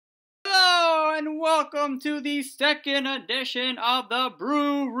and welcome to the second edition of the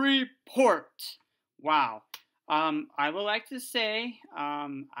Brew Report. Wow. I would like to say,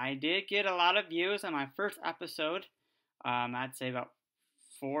 I did get a lot of views on my first episode. I'd say about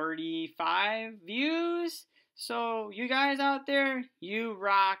 45 views. So you guys out there, you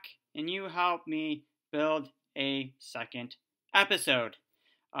rock, and you help me build a second episode.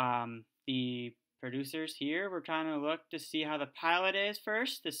 The producers here, we're trying to look to see how the pilot is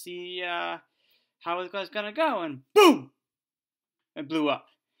first, to see how it was going to go, and boom! It blew up.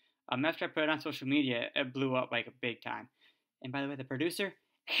 After I put it on social media, it blew up like a big time. And by the way, the producer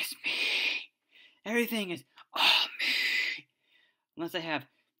is me. Everything is all me. Unless I have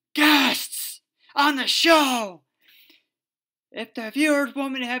guests on the show. If the viewers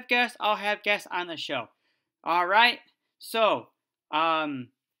want me to have guests, I'll have guests on the show. Alright? So, I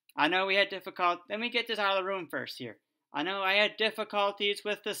know we had difficulty. Let me get this out of the room first here. I know I had difficulties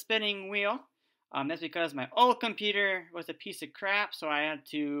with the spinning wheel. That's because my old computer was a piece of crap, so I had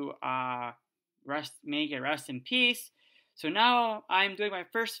to make it rest in peace. So now I'm doing my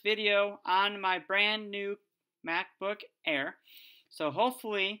first video on my brand new MacBook Air. So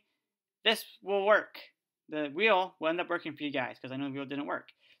hopefully this will work. The wheel will end up working for you guys, because I know the wheel didn't work.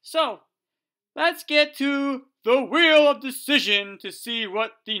 So let's get to the Wheel of Decision to see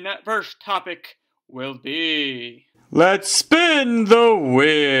what the first topic will be. Let's spin the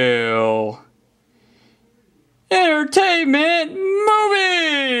wheel. Entertainment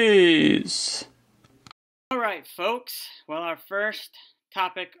movies. Alright, folks. Well, our first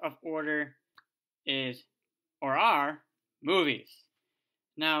topic of order are movies.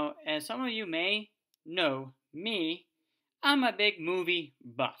 Now, as some of you may know me, I'm a big movie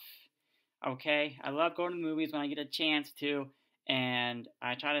buff. Okay, I love going to movies when I get a chance to, and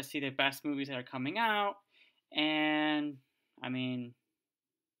I try to see the best movies that are coming out, and, I mean,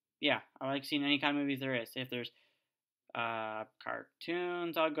 yeah, I like seeing any kind of movies there is. If there's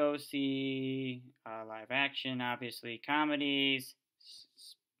cartoons, I'll go see, live action, obviously, comedies,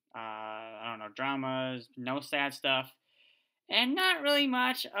 I don't know, dramas, no sad stuff, and not really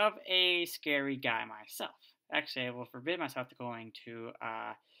much of a scary guy myself. Actually, I will forbid myself to going to,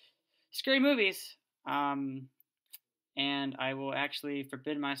 scary movies, and I will actually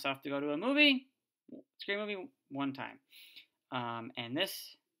forbid myself to go to a scary movie one time, and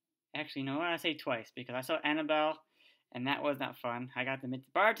this, actually, no, I say twice, because I saw Annabelle, and that was not fun. I got to meet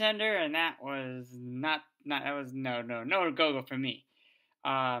the bartender, and that was no go-go for me,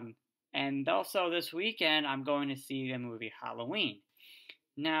 and also this weekend, I'm going to see the movie Halloween.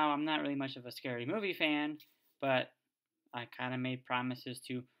 Now, I'm not really much of a scary movie fan, but I kind of made promises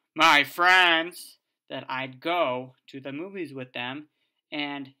to my friends that I'd go to the movies with them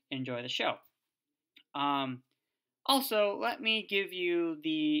and enjoy the show. Also, let me give you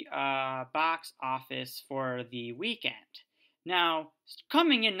the box office for the weekend. Now,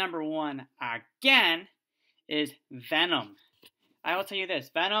 coming in number one again is Venom. I will tell you this,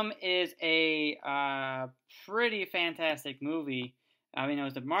 Venom is a pretty fantastic movie. I mean, it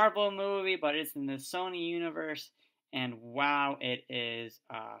was a Marvel movie, but it's in the Sony universe. And wow, it is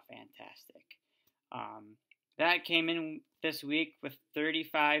fantastic. That came in this week with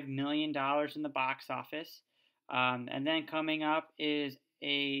 $35 million in the box office. And then coming up is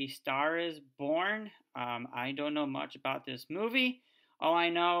A Star is Born. I don't know much about this movie. All I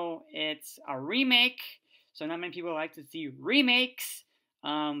know, it's a remake. So not many people like to see remakes.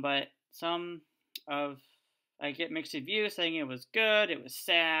 But I get mixed reviews saying it was good, it was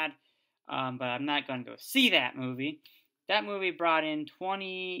sad. But I'm not going to go see that movie. That movie brought in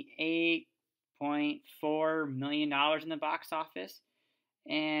 $28.4 million in the box office.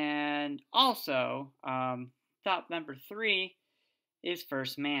 And also, top number 3 is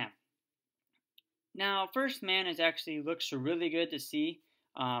First Man. Now, First Man looks really good to see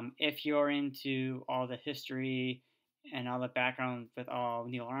if you're into all the history and all the background with all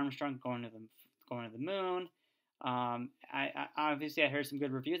Neil Armstrong going to the moon. I obviously heard some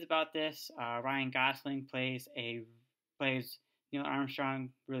good reviews about this. Ryan Gosling plays Neil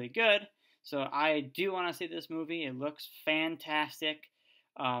Armstrong really good, so I do want to see this movie. It looks fantastic.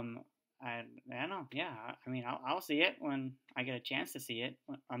 I don't know. Yeah, I mean, I'll see it when I get a chance to see it.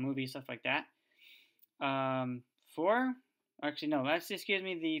 A movie, stuff like that. The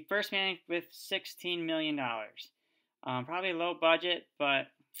First Man with $16 million. Probably low budget,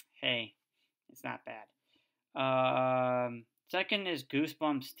 but hey, it's not bad. Second is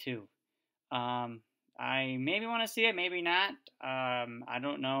Goosebumps 2. I maybe want to see it, maybe not. I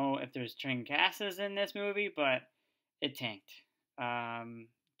don't know if there's trincasses in this movie, but it tanked.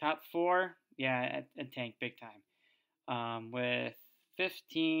 Top 4, yeah, it tanked big time. With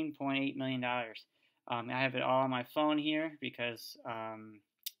 $15.8 million. I have it all on my phone here because,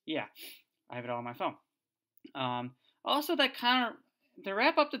 yeah, I have it all on my phone. Also, that kind of, to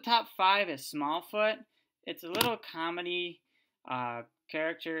wrap up the top 5 is Smallfoot. It's a little comedy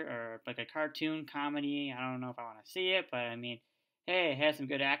character, or like a cartoon comedy. I don't know if I want to see it, but I mean, hey, it has some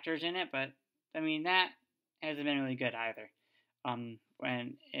good actors in it, but I mean, that hasn't been really good either.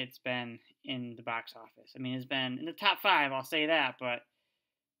 When it's been in the box office. I mean, it's been in the top 5, I'll say that, but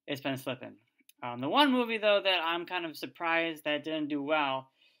it's been slipping. The one movie, though, that I'm kind of surprised that didn't do well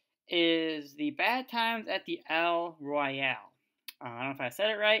is The Bad Times at the El Royale. I don't know if I said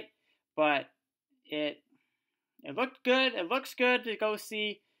it right, but it looked good. It looks good to go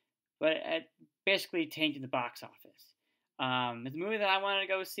see, but it basically tainted the box office. It's a movie that I wanted to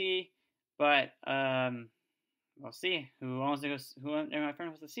go see, but we'll see who wants to go. Who my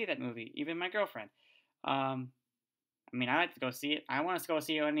friend wants to see that movie? Even my girlfriend. I mean, I like to go see it. I want to go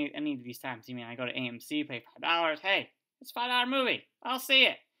see it any of these times. I mean, I go to AMC, pay $5. Hey, it's a $5 movie. I'll see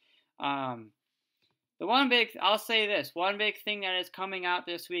it. I'll say this. One big thing that is coming out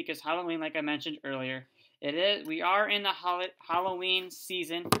this week is Halloween, like I mentioned earlier. We are in the Halloween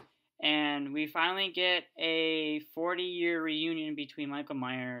season, and we finally get a 40-year reunion between Michael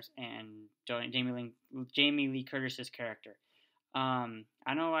Myers and Jamie Lee Curtis's character.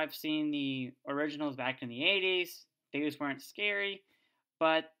 I know I've seen the originals back in the 80s. These weren't scary,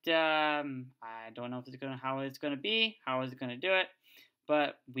 but I don't know how it's gonna be, how is it gonna do it,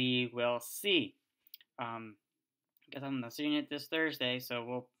 but we will see. I guess I'm seeing it this Thursday,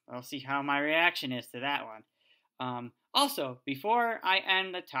 so I'll see how my reaction is to that one. Also, before I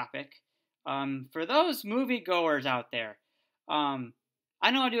end the topic, for those moviegoers out there, I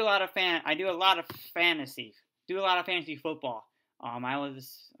know I do a lot of fantasy football. I'll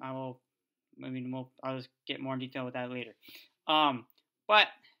just get more in detail with that later. But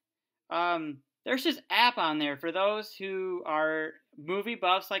there's this app on there for those who are movie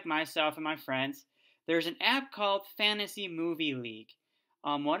buffs like myself and my friends. There's an app called Fantasy Movie League.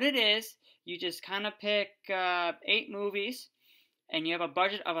 What it is, you just kind of pick 8 movies, and you have a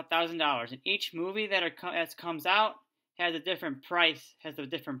budget of $1,000. And each movie that comes out has a different price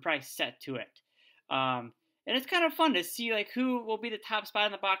set to it. And it's kind of fun to see like who will be the top spot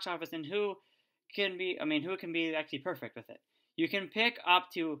in the box office and who can be actually perfect with it. You can pick up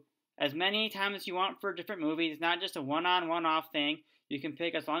to as many times as you want for different movies. It's not just a one-on, one-off thing. You can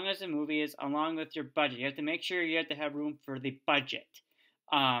pick as long as the movie is along with your budget. You have to make sure you have to have room for the budget.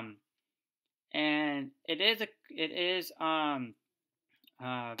 And it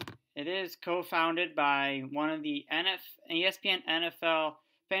is co-founded by one of the ESPN NFL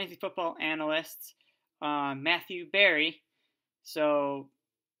fantasy football analysts, Matthew Berry. So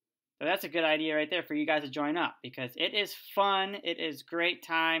that's a good idea right there for you guys to join up, because it is fun, it is great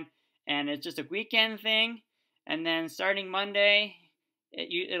time, and it's just a weekend thing. And then starting Monday,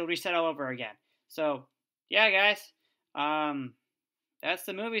 it'll reset all over again. So yeah, guys, that's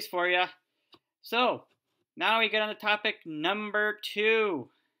the movies for you. So now we get on to topic number 2.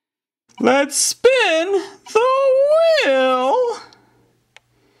 Let's spin the wheel.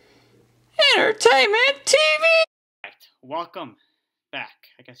 Entertainment TV. Right, welcome back.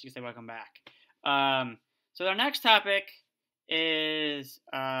 I guess you could say welcome back. So our next topic is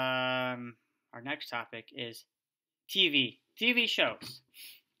TV shows.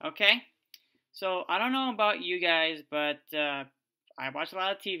 Okay, so I don't know about you guys, but I watch a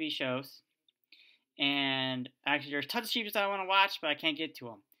lot of TV shows, and actually there's tons of shows I want to watch, but I can't get to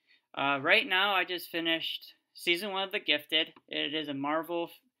them. Right now, I just finished season 1 of The Gifted. It is a Marvel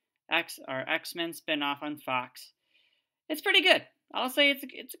X-Men spinoff on Fox. It's pretty good. I'll say it's a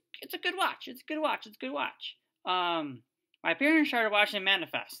good watch. It's a good watch. My parents started watching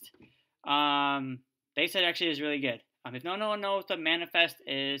Manifest. They said actually it was really good. If no one knows what Manifest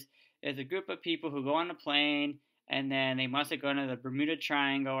is a group of people who go on a plane, and then they must have gone to the Bermuda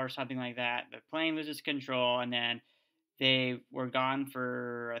Triangle or something like that. The plane loses control, and then they were gone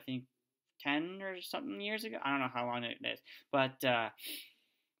for, I think, 10 or something years ago. I don't know how long it is. But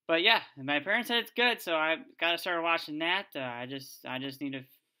yeah, my parents said it's good, so I've got to start watching that. I just need to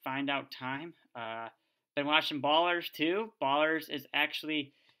find out time. Been watching Ballers, too. Ballers is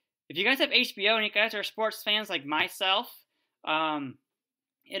actually, if you guys have HBO and you guys are sports fans like myself,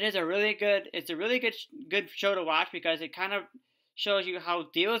 it's a really good show to watch, because it kind of shows you how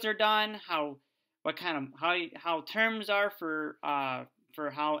deals are done, how terms are for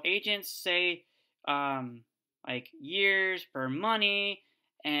how agents say like years per money,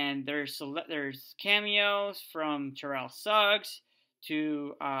 and there's cameos from Terrell Suggs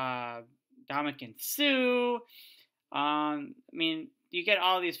to Dominic and Sue. I mean, you get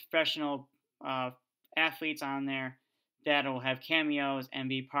all these professional athletes on there that'll have cameos and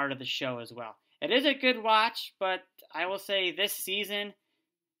be part of the show as well. It is a good watch, but I will say this season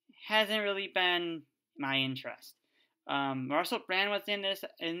hasn't really been my interest. Russell Brand was in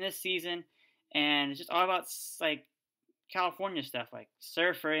this season, and it's just all about like California stuff, like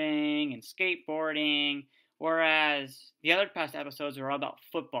surfing and skateboarding, whereas the other past episodes were all about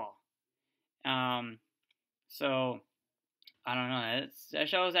football. So I don't know. That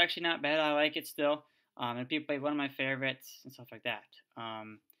show is actually not bad. I like it still. And people play one of my favorites and stuff like that.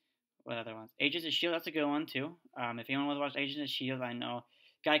 What other ones? Agents of S.H.I.E.L.D., that's a good one too. If anyone wants to watch Agents of S.H.I.E.L.D., I know.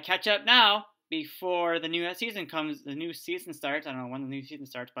 Gotta catch up now before the new season comes. The new season starts. I don't know when the new season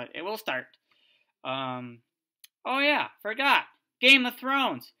starts, but it will start. Oh yeah, forgot. Game of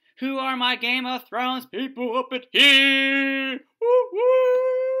Thrones. Who are my Game of Thrones people up in here? Woo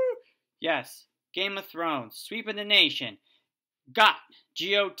woo! Yes, Game of Thrones. Sweeping the nation.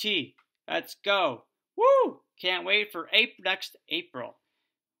 GOT. Let's go. Woo! Can't wait for next April.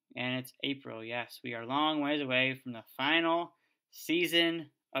 And it's April, yes. We are a long ways away from the final season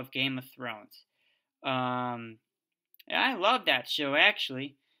of Game of Thrones. I love that show,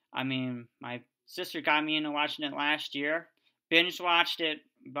 actually. I mean, my sister got me into watching it last year. Binge watched it.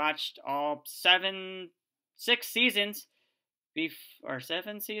 Watched all 6 seasons.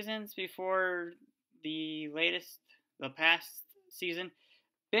 7 seasons before the past season.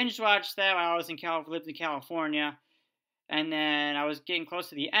 Binge watched that while I was lived in California. And then I was getting close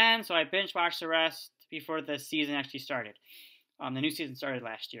to the end, so I binge watched the rest before the season actually started. The new season started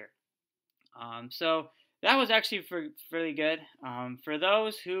last year. So that was actually really good. For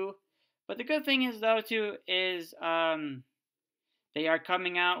those who, but the good thing is though too is they are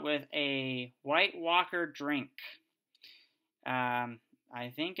coming out with a White Walker drink. I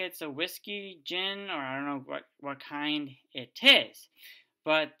think it's a whiskey gin, or I don't know what kind it is.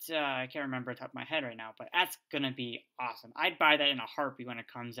 But I can't remember off the top of my head right now. But that's going to be awesome. I'd buy that in a heartbeat when it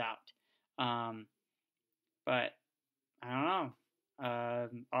comes out. But I don't know.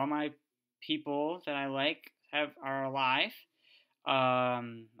 All my people that I like are alive.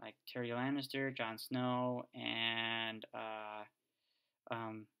 Like Tyrion Lannister, Jon Snow, and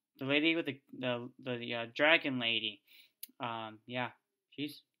the lady with the dragon lady. Yeah,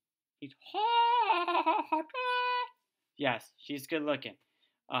 she's hot. Yes, she's good looking.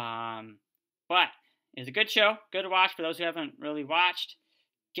 But it's a good show, good to watch for those who haven't really watched.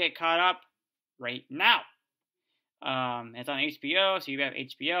 Get caught up right now. It's on HBO, so you have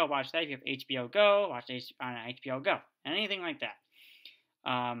HBO, watch that. If you have HBO Go, watch it on HBO Go. Anything like that.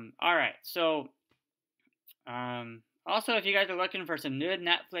 Alright, so also if you guys are looking for some new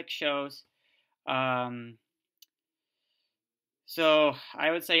Netflix shows, so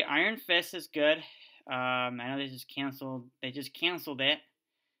I would say Iron Fist is good. I know they just canceled it.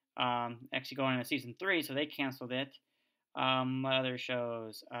 Actually going into season 3, so they canceled it. What other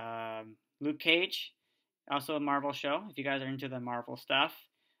shows? Luke Cage, also a Marvel show, if you guys are into the Marvel stuff.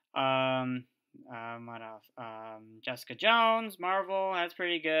 What else? Jessica Jones, Marvel, that's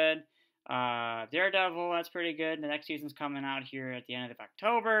pretty good. Daredevil, that's pretty good. The next season's coming out here at the end of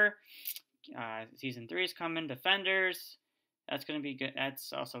October. Season 3 is coming. Defenders, that's going to be good.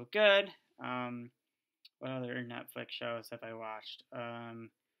 That's also good. What other Netflix shows have I watched?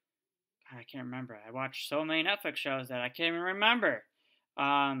 I can't remember. I watched so many Netflix shows that I can't even remember.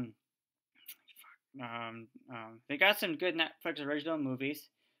 They got some good Netflix original movies.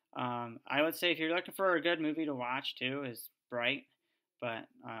 I would say if you're looking for a good movie to watch too is Bright, but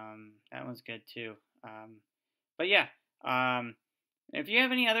that one's good too. But yeah, if you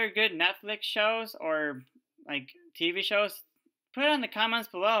have any other good Netflix shows or like TV shows, put it in the comments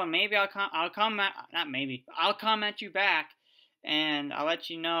below, and maybe I'll comment. Not maybe. I'll comment you back, and I'll let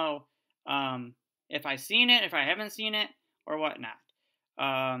you know if I've seen it, if I haven't seen it, or whatnot.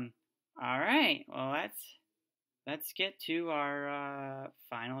 All right. Well, let's get to our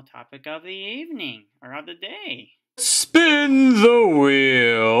final topic of the evening or of the day. Spin the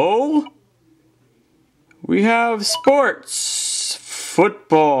wheel. We have sports,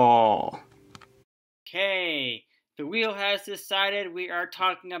 football. Okay. The wheel has decided we are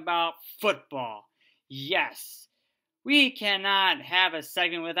talking about football. Yes, we cannot have a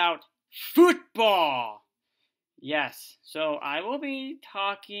segment without football. Yes, so I will be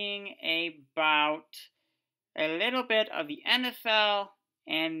talking about a little bit of the NFL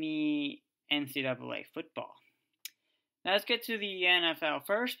and the NCAA football. Now let's get to the NFL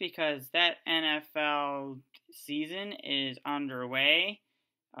first because that NFL season is underway,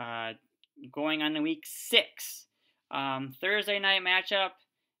 going on to week 6. Thursday night matchup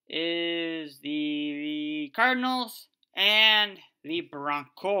is the Cardinals and the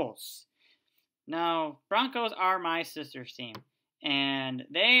Broncos. Now, Broncos are my sister's team, and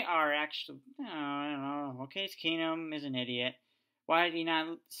they are actually, I don't know, Case Keenum is an idiot. Why did he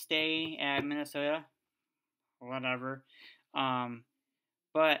not stay at Minnesota? Whatever.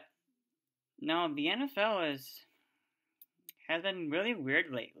 But no, the NFL has been really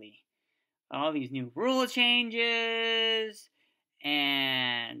weird lately. All these new rule changes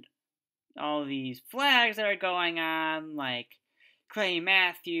and all these flags that are going on, like Clay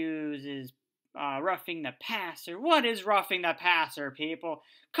Matthews is roughing the passer. What is roughing the passer, people?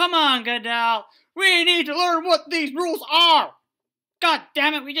 Come on, Goodell. We need to learn what these rules are. God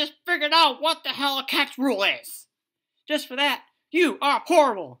damn it, we just figured out what the hell a catch rule is. Just for that, you are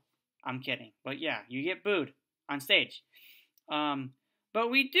horrible. I'm kidding. But yeah, you get booed on stage. But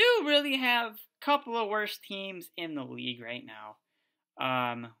we do really have a couple of worst teams in the league right now.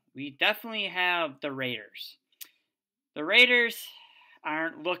 We definitely have the Raiders. The Raiders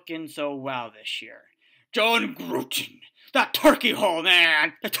aren't looking so well this year. John Gruden. That turkey hole,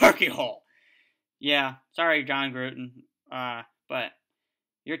 man. The turkey hole. Yeah, sorry, John Gruden. But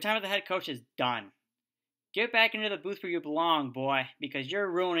your time as the head coach is done. Get back into the booth where you belong, boy, because you're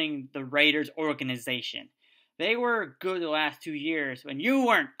ruining the Raiders organization. They were good the last 2 years when you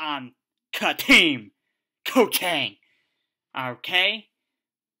weren't on the team coaching. Okay?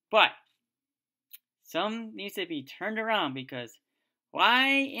 But some needs to be turned around because why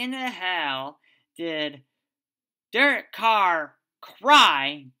in the hell did Derek Carr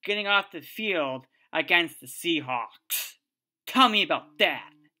cry getting off the field against the Seahawks? Tell me about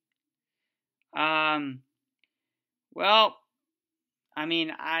that. Well, I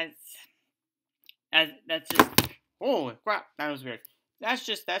mean, that's just, holy crap, that was weird. That's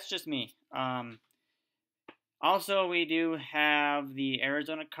just me. Also, we do have the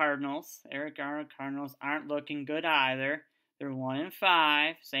Arizona Cardinals. Arizona Cardinals aren't looking good either. They're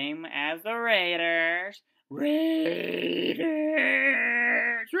 1-5, same as the Raiders. Raiders.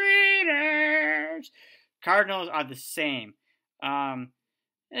 Cardinals are the same.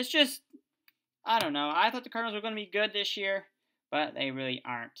 It's just, I don't know. I thought the Cardinals were going to be good this year, but they really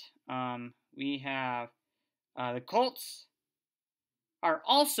aren't. We have the Colts are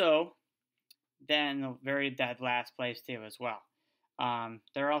also then very dead last place too as well.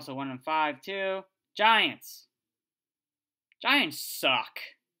 They're also 1-5 too. Giants suck.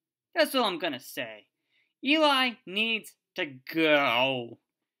 That's all I'm gonna say. Eli needs to go.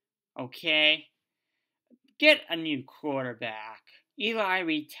 Okay? Get a new quarterback. Eli,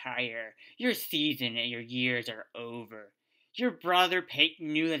 retire. Your season and your years are over. Your brother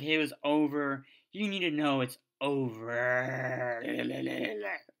Peyton knew that it was over. You need to know it's over.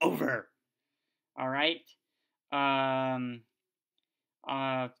 Over. Alright?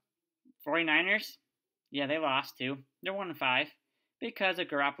 49ers? Yeah, they lost too. They're 1-5. Because of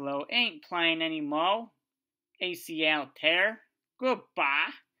Garoppolo ain't playing anymore. ACL tear.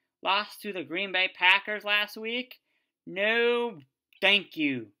 Goodbye. Lost to the Green Bay Packers last week. No, thank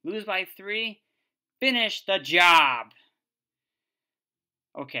you. Lose by 3. Finish the job.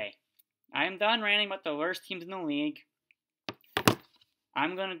 Okay. I'm done ranting about the worst teams in the league.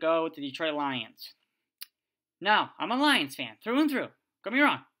 I'm going to go with the Detroit Lions. Now, I'm a Lions fan, through and through. Don't get me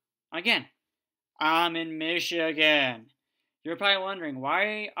wrong. Again, I'm in Michigan. You're probably wondering,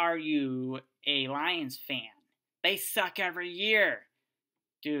 why are you a Lions fan? They suck every year.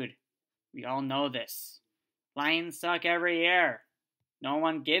 Dude, we all know this. Lions suck every year. No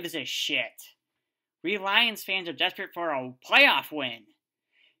one gives a shit. We Lions fans are desperate for a playoff win.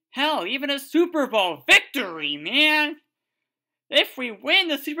 Hell, even a Super Bowl victory, man! If we win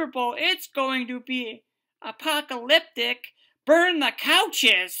the Super Bowl, it's going to be apocalyptic, burn the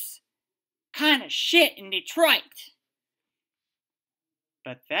couches kind of shit in Detroit.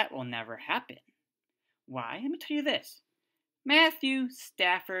 But that will never happen. Why? Let me tell you this. Matthew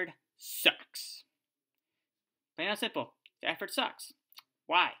Stafford sucks. Plain and simple. Stafford sucks.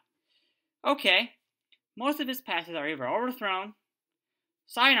 Why? Okay, most of his passes are either overthrown,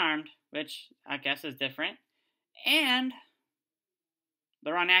 sidearmed, which I guess is different, and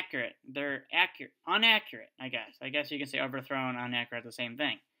they're inaccurate. They're inaccurate, I guess. I guess you can say overthrown, inaccurate, the same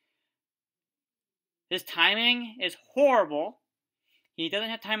thing. His timing is horrible. He doesn't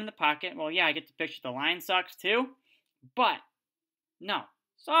have time in the pocket. Well, yeah, I get the picture. The line sucks too. But, no.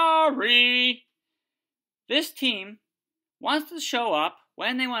 Sorry. This team wants to show up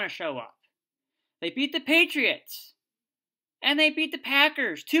when they want to show up. They beat the Patriots. And they beat the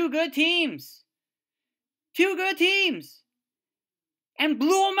Packers. 2 good teams. 2 good teams. And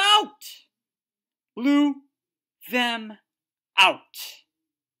blew them out. Blew them out.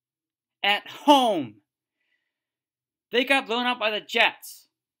 At home. They got blown out by the Jets.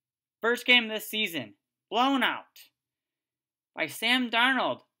 First game this season. Blown out. By Sam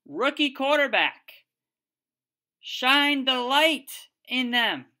Darnold. Rookie quarterback. Shine the light in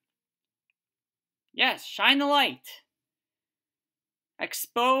them. Yes, shine the light.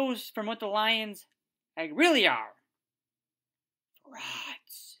 Expose from what the Lions really are.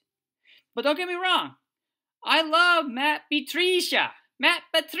 Frauds. But don't get me wrong. I love Matt Patricia.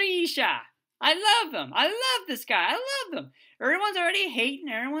 I love him. I love this guy. I love him. Everyone's already hating.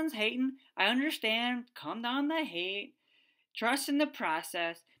 Everyone's hating. I understand. Calm down the hate. Trust in the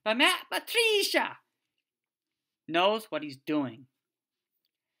process. But Matt Patricia knows what he's doing.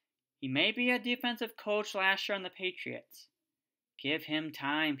 He may be a defensive coach last year on the Patriots. Give him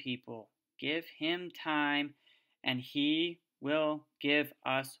time, people. Give him time, and he will give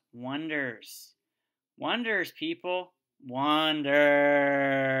us wonders. Wonders, people. Wonders.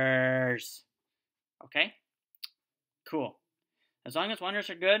 Okay? Cool. As long as wonders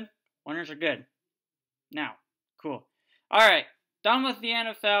are good, wonders are good. Now, cool. Alright, done with the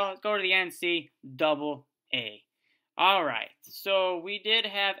NFL. Let's go to the NCAA. Alright, so we did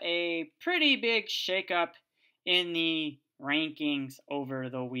have a pretty big shakeup in the rankings over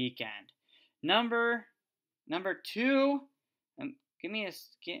the weekend. Number 2. Give me a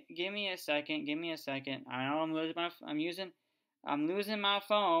second. I know I'm losing my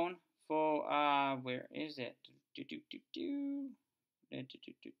phone for where is it?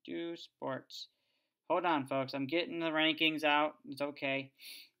 Sports. Hold on, folks. I'm getting the rankings out. It's okay.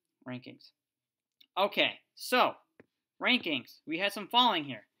 Rankings. Okay, so rankings. We had some falling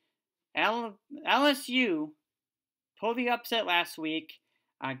here. LSU pulled the upset last week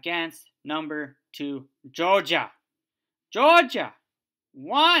against number 2 Georgia. Georgia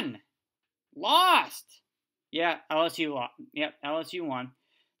won. Lost. Yeah, LSU lost. Yep, LSU won.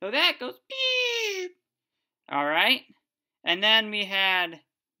 So that goes beep. All right. And then we had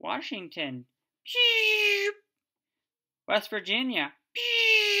Washington. Beep. West Virginia.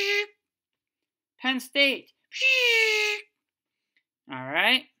 Beep. Penn State. Beep. All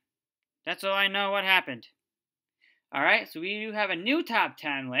right. That's all I know what happened. All right. So we do have a new top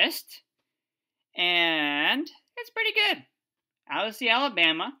 10 list. And it's pretty good. LSU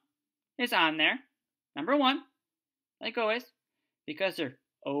Alabama is on there. Number 1. Like always. Because they're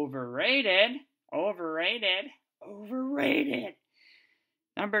overrated.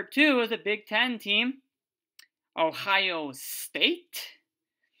 Number 2 is a Big Ten team. Ohio State.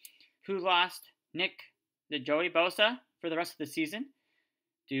 Who lost Joey Bosa for the rest of the season.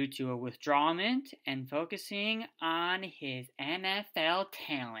 Due to a withdrawal and focusing on his NFL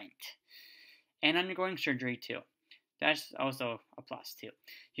talent. And undergoing surgery too. That's also a plus too.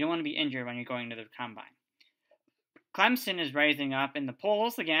 You don't want to be injured when you're going to the combine. Clemson is rising up in the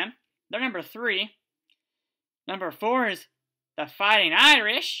polls again. They're number 3. Number 4 is the Fighting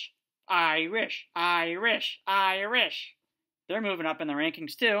Irish. Irish. They're moving up in the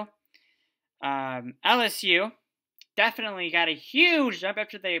rankings too. LSU definitely got a huge jump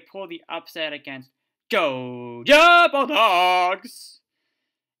after they pulled the upset against Georgia Bulldogs.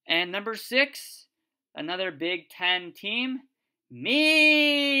 And number 6, another Big Ten team,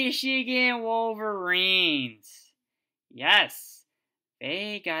 Michigan Wolverines. Yes,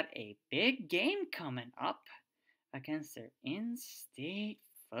 they got a big game coming up against their in-state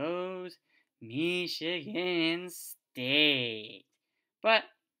foes, Michigan State. But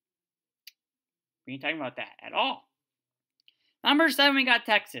we ain't talking about that at all. Number 7, we got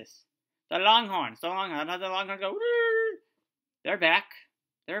Texas. The Longhorns. The Longhorns go, woo! They're back.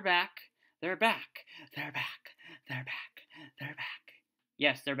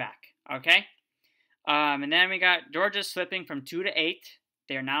 Yes, they're back. Okay? And then we got Georgia slipping from 2 to 8.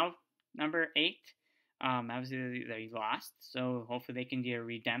 They're now number 8. Obviously, they lost, so hopefully they can do a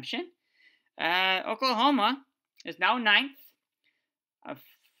redemption. Oklahoma is now 9th.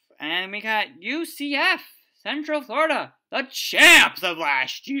 And we got UCF, Central Florida, the champs of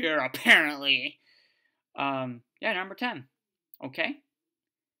last year, apparently. Number 10. Okay?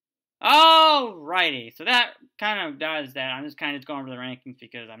 Alrighty, so that kind of does that. I'm just kind of going over the rankings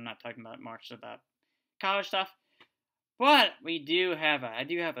because I'm not talking about much about college stuff. But I do have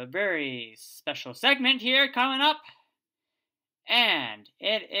a very special segment here coming up. And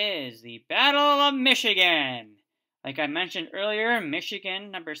it is the Battle of Michigan. Like I mentioned earlier, Michigan,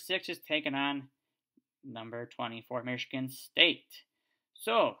 number 6, is taking on number 24, Michigan State.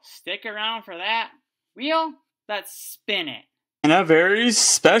 So, stick around for that wheel. Let's spin it. And a very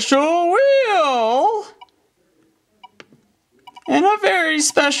special wheel.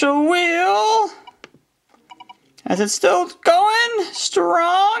 As it's still going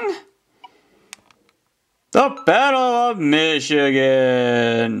strong. The Battle of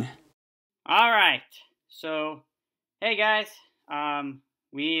Michigan. All right. So, hey guys,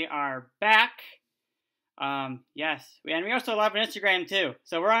 we are back. Yes, and we also live on Instagram too.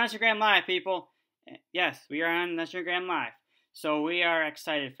 So we're on Instagram Live, people. Yes, we are on Instagram Live. So we are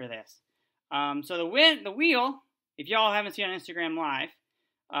excited for this. So the wheel. If y'all haven't seen on Instagram Live,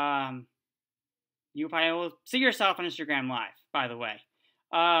 you probably will see yourself on Instagram Live. By the way,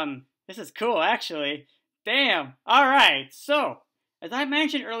 this is cool, actually. Damn. All right. So as I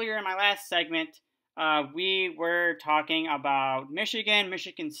mentioned earlier in my last segment, we were talking about Michigan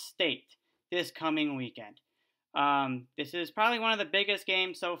State this coming weekend. This is probably one of the biggest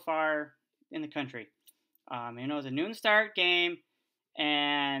games so far in the country. It was a noon start game,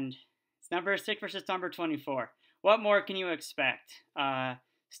 and it's number 6 versus number 24. What more can you expect?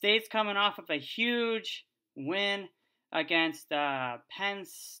 State's coming off of a huge win against Penn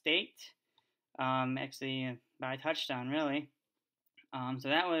State, actually by a touchdown, really. So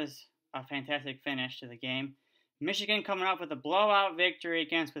that was a fantastic finish to the game. Michigan coming up with a blowout victory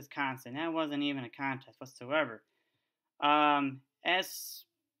against Wisconsin. That wasn't even a contest whatsoever. As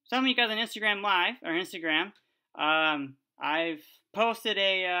some of you guys on Instagram Live or Instagram, I've posted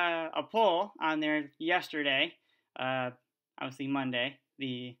a poll on there yesterday, obviously Monday,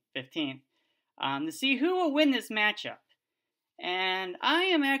 the 15th, to see who will win this matchup. And I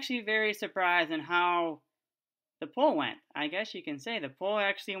am actually very surprised in how the poll went. I guess you can say the poll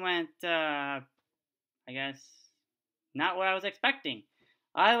actually went, I guess, not what I was expecting.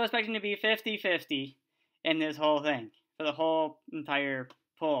 I was expecting to be 50-50 in this whole thing for the whole entire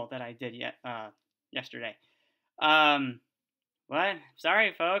poll that I did yesterday. What?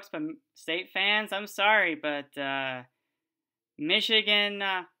 Sorry, folks, but State fans, I'm sorry, but Michigan.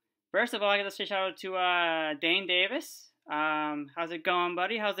 First of all, I got to say shout out to Dane Davis. How's it going,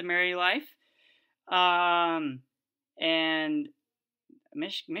 buddy? How's the married life? And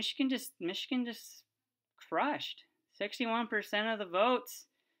Michigan just crushed. 61% of the votes,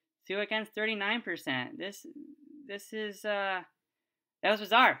 2 against 39%. This is that was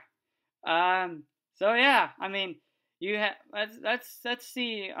bizarre. So yeah, I mean, let's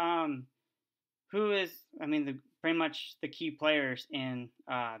see who is, I mean, pretty much the key players in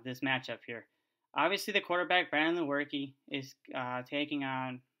this matchup here. Obviously, the quarterback Brandon Lewerke is taking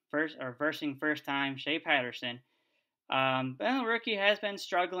on versing first time Shea Patterson. Brandon Lewerke has been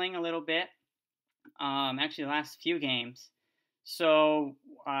struggling a little bit. Actually, the last few games. So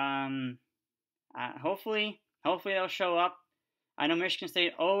hopefully they'll show up. I know Michigan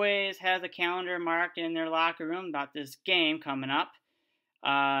State always has a calendar marked in their locker room about this game coming up,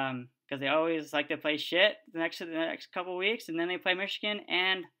 because they always like to play shit the next couple weeks, and then they play Michigan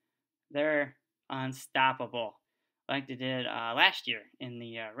and they're unstoppable, like they did last year in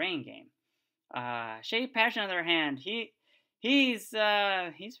the rain game. Shea Patterson, on the other hand, he's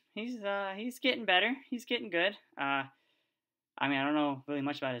getting better. He's getting good. I mean, I don't know really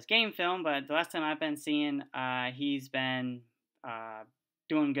much about his game film, but the last time I've been seeing, he's been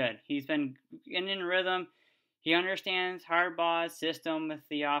doing good. He's been getting in rhythm. He understands Harbaugh's system with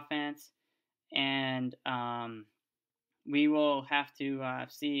the offense, and we will have to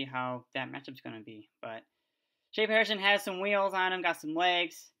see how that matchup's going to be. But Shea Patterson has some wheels on him, got some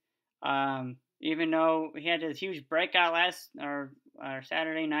legs. Even though he had this huge breakout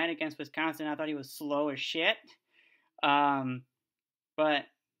Saturday night against Wisconsin, I thought he was slow as shit. But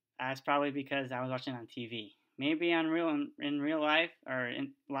that's probably because I was watching on TV. Maybe in real life or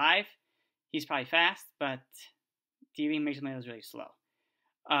in live, he's probably fast, but TV makes him look really slow.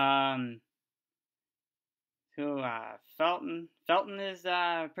 Felton is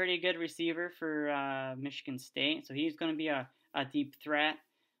a pretty good receiver for Michigan State, so he's going to be a deep threat.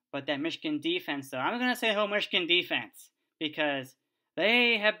 But that Michigan defense, though, I'm going to say the whole Michigan defense, because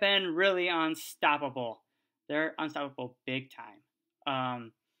they have been really unstoppable. They're unstoppable big time.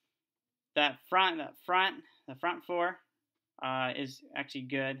 The front four is actually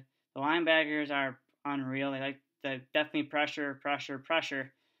good. The linebackers are unreal. They like to definitely pressure.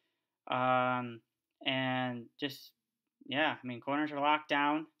 And just, yeah, I mean, corners are locked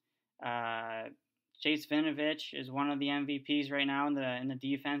down. Chase Vinovich is one of the MVPs right now in the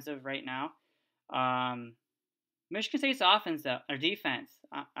defensive right now. Michigan State's offense, though, or defense,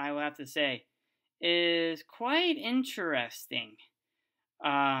 I will have to say, is quite interesting.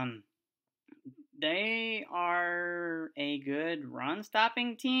 They are a good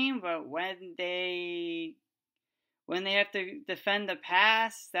run-stopping team, but when they have to defend the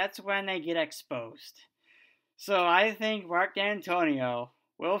pass, that's when they get exposed. So I think Mark D'Antonio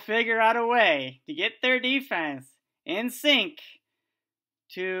will figure out a way to get their defense in sync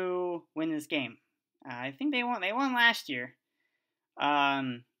to win this game. I think they won. They won last year.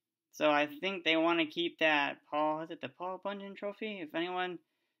 So I think they want to keep that Paul. Is it the Paul Bunyan Trophy? If anyone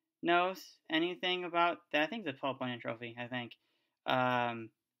knows anything about that, I think it's the Paul Bunyan Trophy. I think.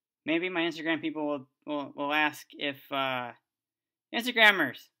 Maybe my Instagram people will ask if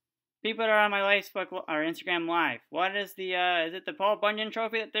Instagrammers, people that are on my Facebook or Instagram Live, what is the is it the Paul Bunyan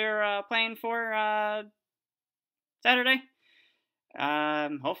Trophy that they're playing for Saturday?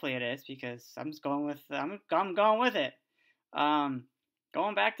 Hopefully it is, because I'm just going with I'm going with it.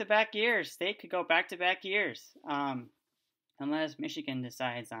 Going back to back years. State could go back to back years. Unless Michigan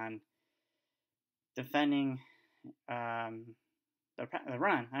decides on defending the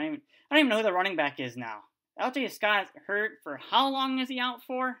run. I don't even know who the running back is now. LJ Scott hurt for how long is he out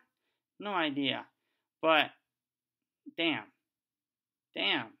for? No idea. But damn.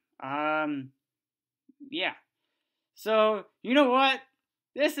 Yeah. So, you know what?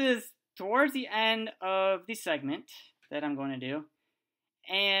 This is towards the end of the segment that I'm going to do.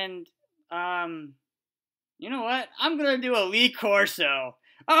 And, you know what? I'm going to do a Lee Corso.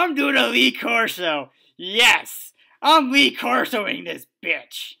 I'm doing a Lee Corso. Yes! I'm Lee Corsoing this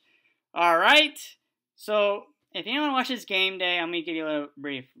bitch. Alright? So, if anyone watches Game Day, I'm going to give you a little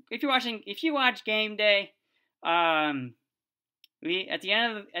brief. If you watch Game Day, at the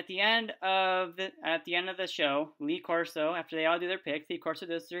end of the show, Lee Corso, after they all do their picks, Lee Corso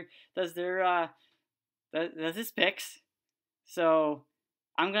does his picks. So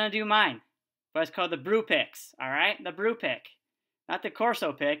I'm gonna do mine, but it's called the Brew Picks. All right, the Brew Pick, not the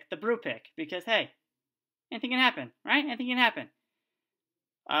Corso pick, the Brew Pick, because hey, anything can happen, right? Anything can happen.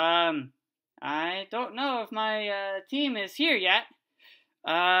 I don't know if my team is here yet.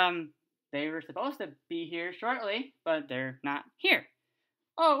 They were supposed to be here shortly, but they're not here.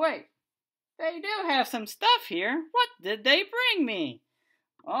 Oh, wait. They do have some stuff here. What did they bring me?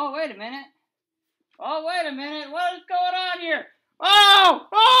 Oh, wait a minute. What is going on here?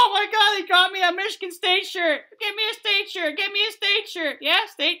 Oh my God, they got me a Michigan State shirt. Give me a State shirt. Yeah,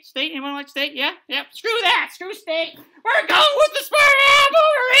 State. Anyone like State? Yeah. Screw that. Screw State. We're going with the Spartan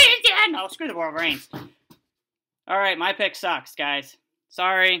Wolverines. Yeah, no, screw the Wolverines. All right, my pick sucks, guys.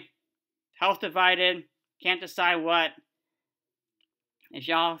 Sorry. Health divided. Can't decide what. If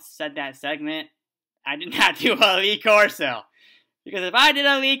y'all said that segment, I did not do a Lee Corso. Because if I did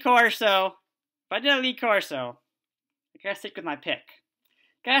a Lee Corso, I gotta stick with my pick.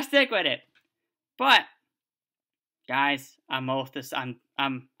 Gotta stick with it. But, guys, I'm both.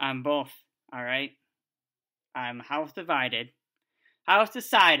 All right. I'm house divided. House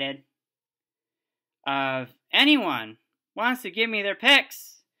decided. If anyone wants to give me their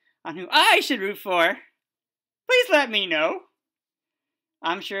picks on who I should root for, please let me know.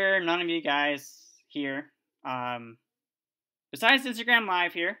 I'm sure none of you guys here, besides Instagram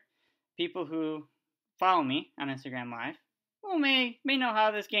Live here, people who follow me on Instagram Live, may know how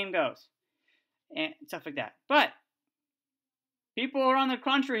this game goes and stuff like that. But people around the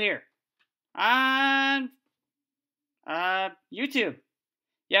country here on YouTube,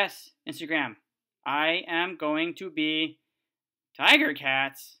 yes, Instagram, I am going to be Tiger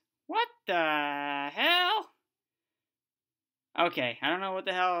Cats. What the hell? Okay, I don't know what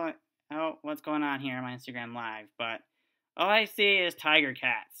the hell what's going on here on my Instagram Live, but all I see is Tiger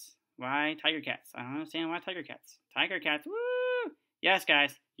Cats. Why Tiger Cats? I don't understand why Tiger Cats. Tiger Cats, woo! Yes,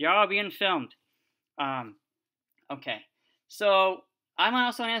 guys, you're all being filmed. Okay, so I'm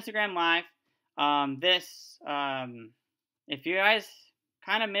also on Instagram Live. If you guys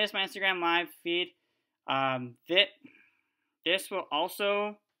kind of miss my Instagram Live feed, this will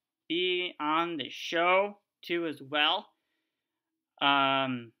also be on the show too as well.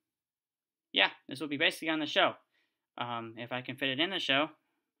 Yeah, this will be basically on the show. If I can fit it in the show.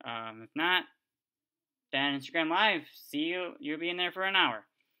 If not, then Instagram Live, see you. You'll be in there for an hour.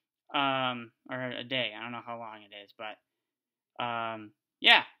 Or a day. I don't know how long it is, but,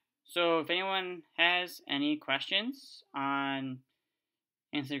 yeah. So if anyone has any questions on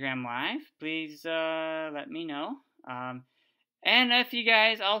Instagram Live, please, let me know. And if you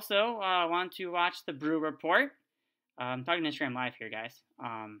guys also, want to watch the Brew Report, I'm talking Instagram Live here, guys.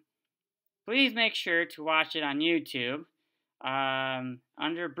 Please make sure to watch it on YouTube,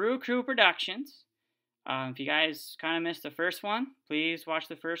 under Brew Crew Productions. If you guys kind of missed the first one, please watch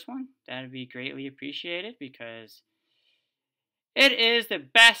the first one. That would be greatly appreciated, because it is the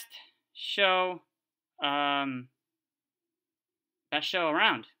best show around.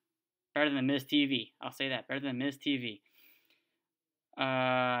 Better than Ms. TV. I'll say that. Better than Ms. TV.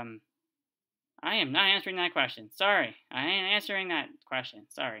 I am not answering that question. Sorry. I ain't answering that question.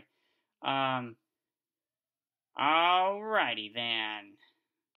 Sorry. Alrighty then.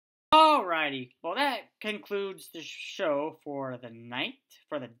 Alrighty, well that concludes the show for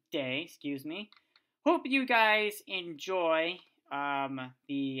the day, excuse me. Hope you guys enjoy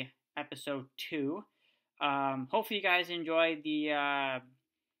the episode 2. Hopefully you guys enjoyed the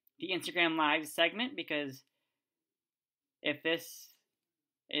Instagram Live segment, because if this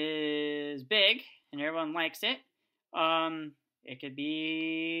is big and everyone likes it, it could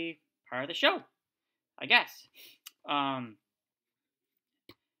be part of the show, I guess.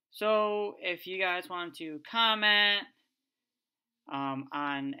 So if you guys want to comment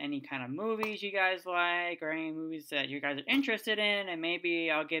on any kind of movies you guys like, or any movies that you guys are interested in, and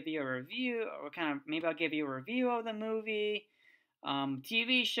maybe I'll give you a review, or maybe I'll give you a review of the movie,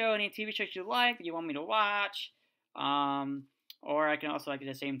 TV show, any TV shows you like that you want me to watch, or I can also do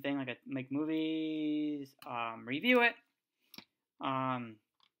the same thing, I make movies, review it. I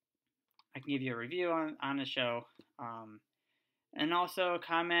can give you a review on the show. And also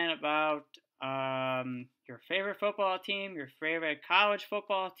comment about your favorite football team, your favorite college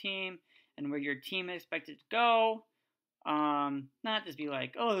football team, and where your team is expected to go. Not just be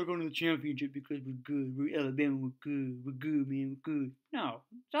like, oh, they're going to the championship because we're good. We're Alabama, we're good. We're good, man, we're good. No,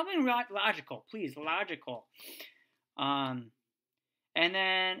 something logical, please, logical. And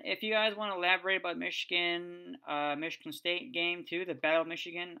then if you guys want to elaborate about Michigan State game too, the Battle of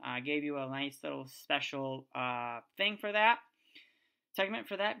Michigan, I gave you a nice little special segment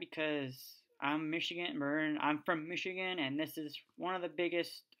for that, because I'm from Michigan, and this is one of the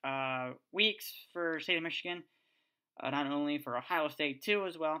biggest weeks for the state of Michigan, not only for Ohio State too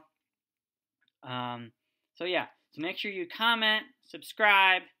as well. So make sure you comment,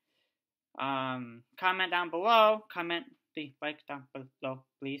 subscribe, comment down below, comment the like down below,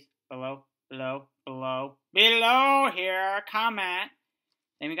 please, below here, comment.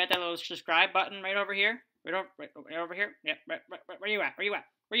 Then we got that little subscribe button right over here. Right over here. Yep. Right. Where you at?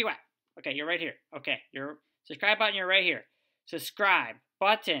 Okay, you're right here. Okay, your subscribe button. You're right here. Subscribe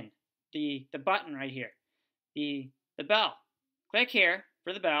button. The button right here. The bell. Click here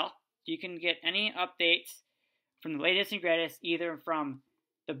for the bell. You can get any updates from the latest and greatest, either from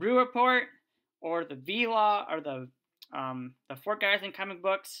the Brew Report or the vlog or the 4 Guys in Comic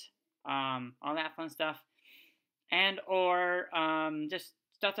Books, all that fun stuff, and or just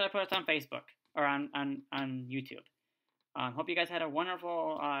stuff that I put on Facebook or on YouTube. Hope you guys had a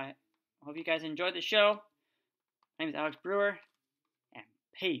wonderful, hope you guys enjoyed the show. My name is Alex Brewer, and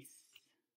peace.